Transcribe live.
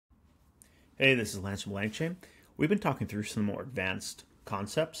Hey, this is Lance from LangChain. We've been talking through some more advanced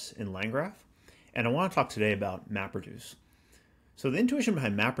concepts in LangGraph, and I want to talk today about MapReduce. So the intuition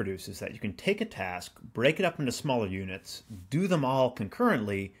behind MapReduce is that you can take a task, break it up into smaller units, do them all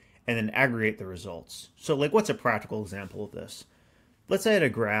concurrently, and then aggregate the results. So what's a practical example of this? Let's say I had a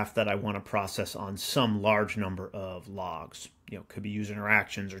graph that I want to process on some large number of logs. Could be user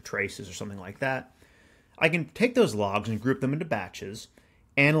interactions or traces or something like that. I can take those logs and group them into batches,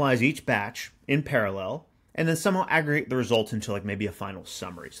 analyze each batch in parallel, and then somehow aggregate the results into maybe a final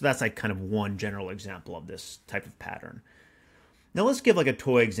summary. So that's kind of one general example of this type of pattern. Now let's give a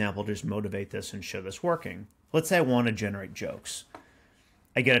toy example to just motivate this and show this working. Let's say I want to generate jokes.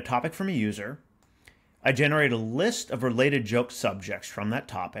 I get a topic from a user. I generate a list of related joke subjects from that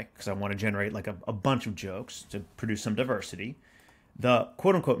topic because I want to generate a bunch of jokes to produce some diversity. The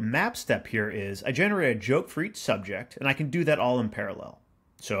quote-unquote map step here is I generate a joke for each subject, and I can do that all in parallel.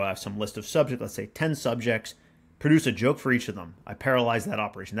 So I have some list of subjects, let's say 10 subjects, produce a joke for each of them. I parallelize that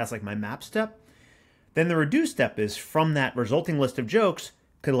operation. That's my map step. Then the reduce step is from that resulting list of jokes,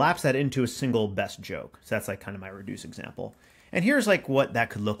 collapse that into a single best joke. So that's kind of my reduce example. And here's what that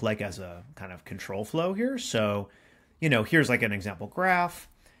could look like as a kind of control flow here. So, here's an example graph.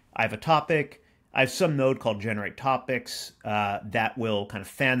 I have a topic. I have some node called generate topics that will kind of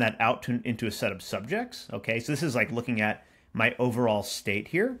fan that out into a set of subjects. Okay, so this is looking at my overall state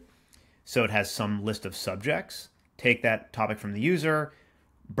here. So it has some list of subjects. Take that topic from the user,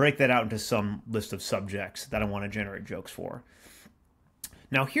 break that out into some list of subjects that I want to generate jokes for.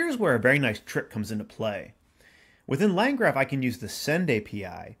 Now here's where a very nice trick comes into play. Within LangGraph, I can use the send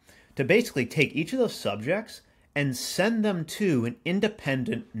API to basically take each of those subjects and send them to an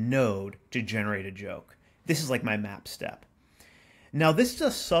independent node to generate a joke. This is my map step. Now this is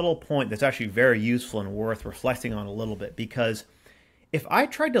a subtle point that's actually very useful and worth reflecting on a little bit, because if I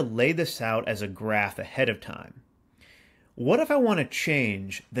tried to lay this out as a graph ahead of time, what if I want to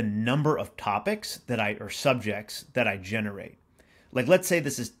change the number of topics or subjects that I generate? Let's say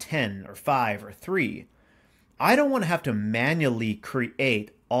this is 10 or 5 or 3. I don't want to have to manually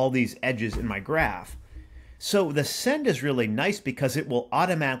create all these edges in my graph. So the send is really nice because it will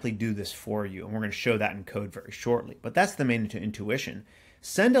automatically do this for you. And we're going to show that in code very shortly. But that's the main intuition.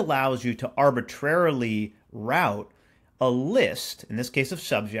 Send allows you to arbitrarily route a list, in this case of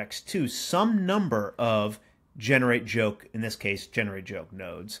subjects, to some number of generate joke, in this case, generate joke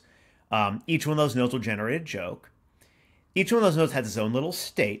nodes. Each one of those nodes will generate a joke. Each one of those nodes has its own little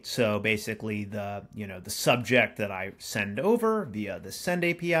state. So basically the subject that I send over via the send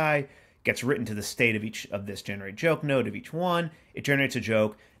API gets written to the state of each of this generate joke node of each one. It generates a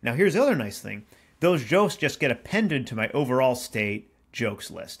joke. Now here's the other nice thing. Those jokes just get appended to my overall state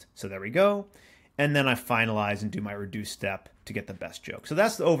jokes list. So there we go. And then I finalize and do my reduce step to get the best joke. So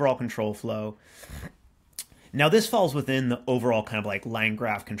that's the overall control flow. Now this falls within the overall kind of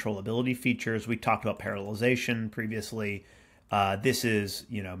LangGraph controllability features. We talked about parallelization previously. This is,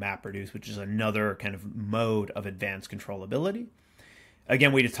 MapReduce, which is another kind of mode of advanced controllability.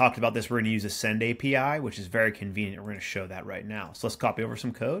 Again, we just talked about this. We're going to use a send API, which is very convenient. We're going to show that right now. So let's copy over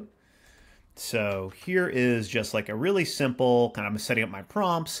some code. So here is just a really simple I'm setting up my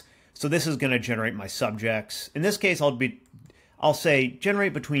prompts. So this is going to generate my subjects. In this case, I'll say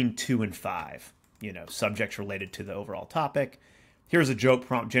generate between 2 and 5, subjects related to the overall topic. Here's a joke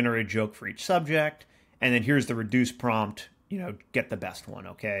prompt, generate a joke for each subject. And then here's the reduce prompt, get the best one,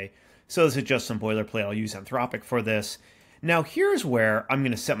 okay? So this is just some boilerplate. I'll use Anthropic for this. Now here's where I'm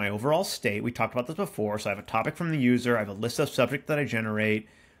going to set my overall state. We talked about this before. So I have a topic from the user. I have a list of subjects that I generate.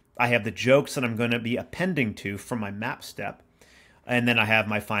 I have the jokes that I'm going to be appending to from my map step. And then I have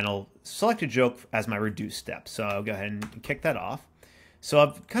my final selected joke as my reduce step. So I'll go ahead and kick that off. So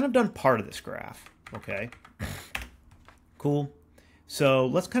I've kind of done part of this graph. Okay, cool. So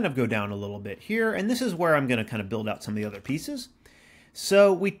let's kind of go down a little bit here. And this is where I'm going to kind of build out some of the other pieces.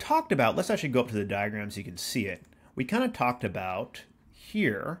 So we talked about, let's actually go up to the diagram so you can see it. We kind of talked about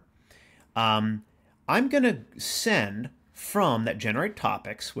here, I'm going to send from that generate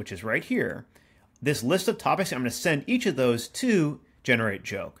topics, which is right here, this list of topics. I'm going to send each of those to generate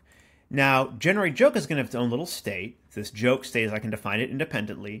joke. Now, generate joke is going to have its own little state. This joke state, I can define it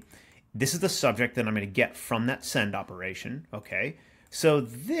independently. This is the subject that I'm going to get from that send operation. Okay, so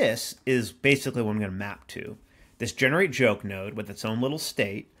this is basically what I'm going to map to. This generate joke node with its own little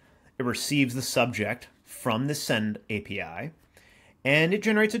state. It receives the subject from the send API, and it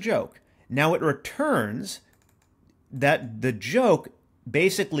generates a joke. Now it returns that the joke,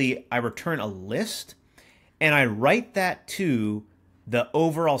 basically I return a list, and I write that to the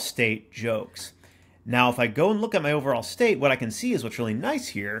overall state jokes. Now, if I go and look at my overall state, what I can see is what's really nice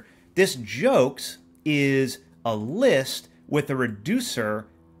here. this jokes is a list with a reducer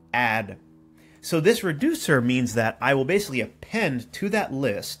add. So this reducer means that I will basically append to that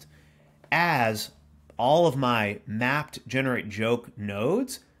list as all of my mapped generate joke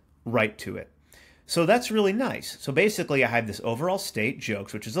nodes right to it. So that's really nice. So basically I have this overall state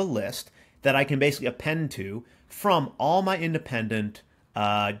jokes, which is a list that I can basically append to from all my independent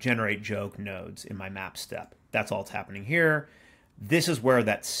generate joke nodes in my map step. That's all that's happening here. This is where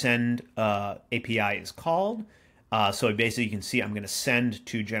that send API is called. So basically you can see I'm going to send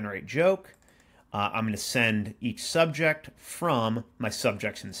to generate joke. I'm going to send each subject from my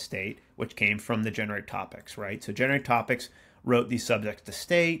subjects in state, which came from the generate topics, right? So generate topics wrote these subjects to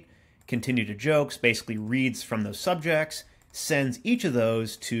state, continue to jokes, basically reads from those subjects, sends each of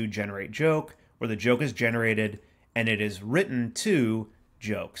those to generate joke, where the joke is generated and it is written to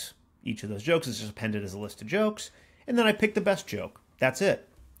jokes. Each of those jokes is just appended as a list of jokes, and then I pick the best joke. That's it.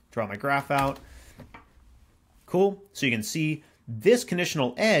 Draw my graph out. Cool. So you can see this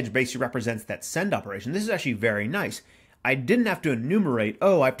conditional edge basically represents that send operation. This is actually very nice. I didn't have to enumerate,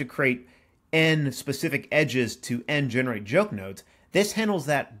 oh, I have to create n specific edges to n generate joke nodes. This handles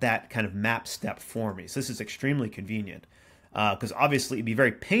that kind of map step for me. So this is extremely convenient because obviously it'd be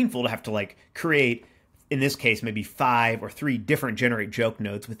very painful to have to like create, in this case, maybe 5 or 3 different generate joke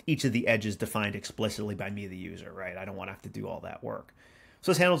nodes with each of the edges defined explicitly by me, the user, right? I don't want to have to do all that work.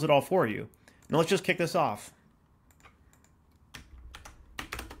 So this handles it all for you. Now let's just kick this off.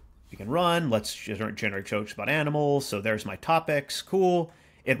 We can run. Let's generate jokes about animals. So there's my topics. Cool.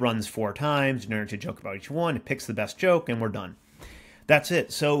 It runs 4 times, generates a joke about each one. It picks the best joke, and we're done. That's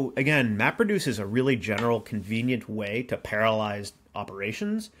it. So again, MapReduce is a really general, convenient way to parallelize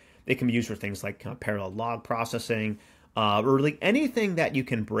operations. They can be used for things like parallel log processing, or really anything that you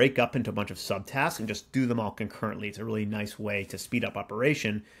can break up into a bunch of subtasks and just do them all concurrently. It's a really nice way to speed up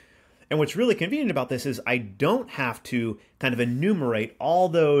operation. And what's really convenient about this is I don't have to kind of enumerate all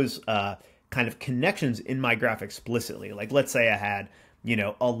those kind of connections in my graph explicitly. Like let's say I had,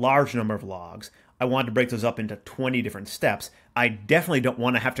 a large number of logs. I wanted to break those up into 20 different steps. I definitely don't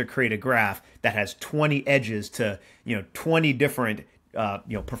want to have to create a graph that has 20 edges to, 20 different,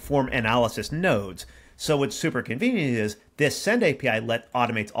 perform analysis nodes. So what's super convenient is this send API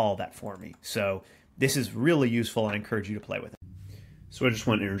automates all of that for me. So this is really useful, and I encourage you to play with it. So I just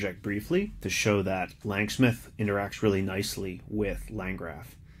want to interject briefly to show that LangSmith interacts really nicely with LangGraph.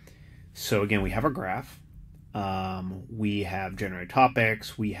 So again, we have our graph. We have generated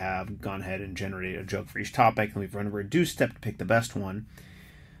topics. We have gone ahead and generated a joke for each topic, and we've run a reduce step to pick the best one.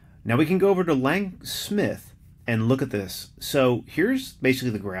 Now we can go over to LangSmith and look at this. So here's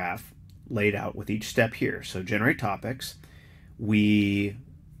basically the graph laid out with each step here. So generate topics. We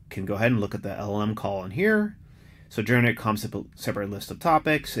can go ahead and look at the LLM call in here. So generate separate list of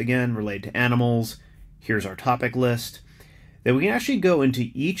topics, again, related to animals. Here's our topic list. Then we can actually go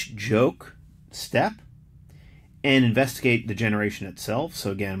into each joke step and investigate the generation itself.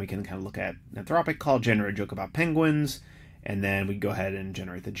 So again, we can kind of look at Anthropic call, generate a joke about penguins, and then we go ahead and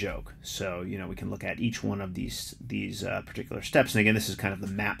generate the joke. So, we can look at each one of these particular steps. And again, this is kind of the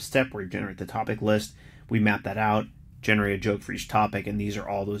map step where you generate the topic list. We map that out, generate a joke for each topic, and these are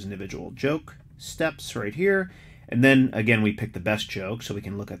all those individual joke steps right here. And then again, we pick the best joke, so we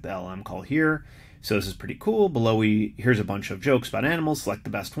can look at the LM call here. So this is pretty cool. Below here's a bunch of jokes about animals, select the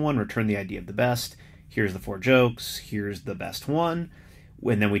best one, return the ID of the best. Here's the 4 jokes, here's the best one.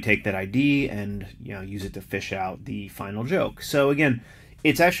 And then we take that ID and use it to fish out the final joke. So again,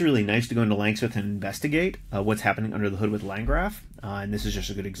 it's actually really nice to go into LangSmith and investigate what's happening under the hood with LangGraph. And this is just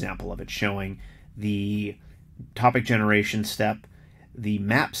a good example of it, showing the topic generation step, the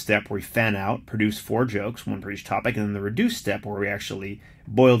map step where we fan out, produce 4 jokes, 1 for each topic, and then the reduce step where we actually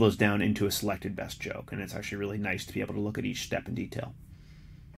boil those down into a selected best joke. And it's actually really nice to be able to look at each step in detail.